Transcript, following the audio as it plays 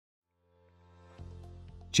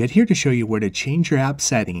Jet here to show you where to change your app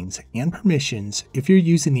settings and permissions if you're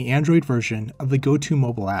using the Android version of the GoTo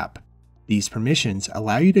Mobile app. These permissions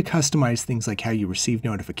allow you to customize things like how you receive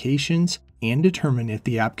notifications and determine if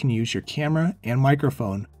the app can use your camera and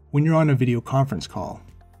microphone when you're on a video conference call.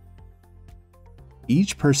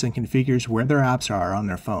 Each person configures where their apps are on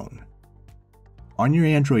their phone. On your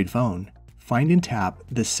Android phone, find and tap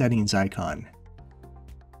the Settings icon.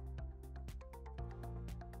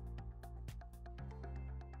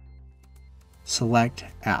 Select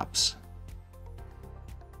Apps.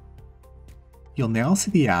 You'll now see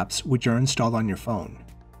the apps which are installed on your phone.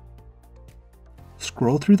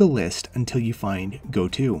 Scroll through the list until you find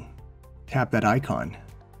GoTo. Tap that icon.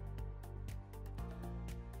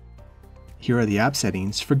 Here are the app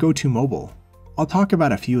settings for GoTo Mobile. I'll talk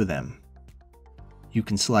about a few of them. You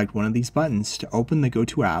can select one of these buttons to open the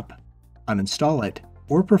GoTo app, uninstall it,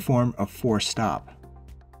 or perform a force stop.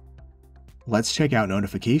 Let's check out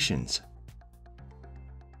notifications.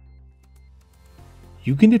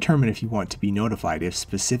 You can determine if you want to be notified if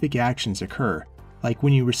specific actions occur, like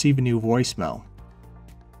when you receive a new voicemail.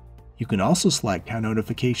 You can also select how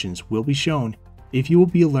notifications will be shown if you will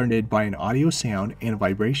be alerted by an audio sound and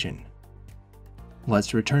vibration.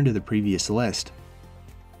 Let's return to the previous list.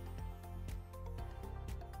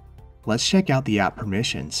 Let's check out the app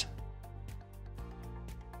permissions.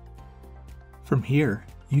 From here,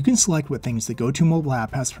 you can select what things the GoTo Mobile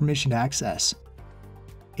app has permission to access.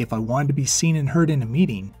 If I wanted to be seen and heard in a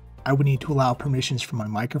meeting, I would need to allow permissions for my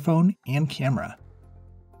microphone and camera.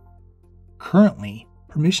 Currently,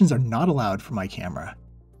 permissions are not allowed for my camera.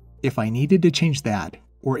 If I needed to change that,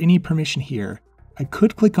 or any permission here, I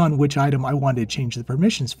could click on which item I wanted to change the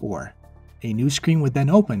permissions for. A new screen would then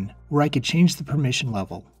open where I could change the permission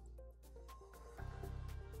level.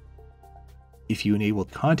 If you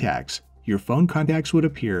enabled contacts, your phone contacts would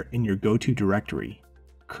appear in your GoTo directory.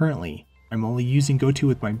 Currently, I'm only using GoTo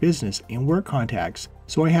with my business and work contacts,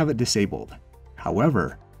 so I have it disabled.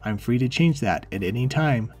 However, I'm free to change that at any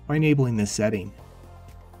time by enabling this setting.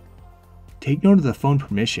 Take note of the phone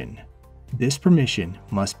permission. This permission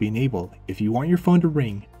must be enabled if you want your phone to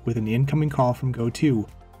ring with an incoming call from GoTo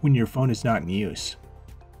when your phone is not in use.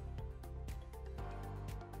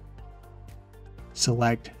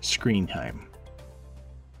 Select Screen Time.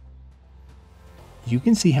 You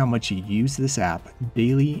can see how much you use this app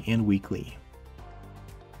daily and weekly.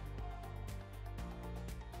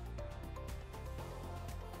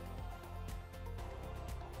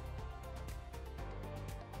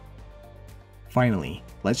 Finally,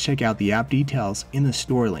 let's check out the app details in the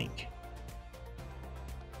store link.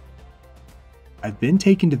 I've been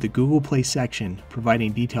taken to the Google Play section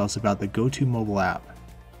providing details about the GoTo Mobile app.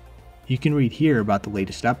 You can read here about the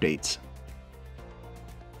latest updates.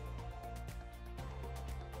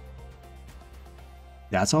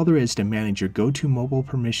 That's all there is to manage your GoTo Mobile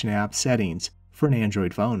permission app settings for an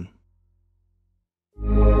Android phone.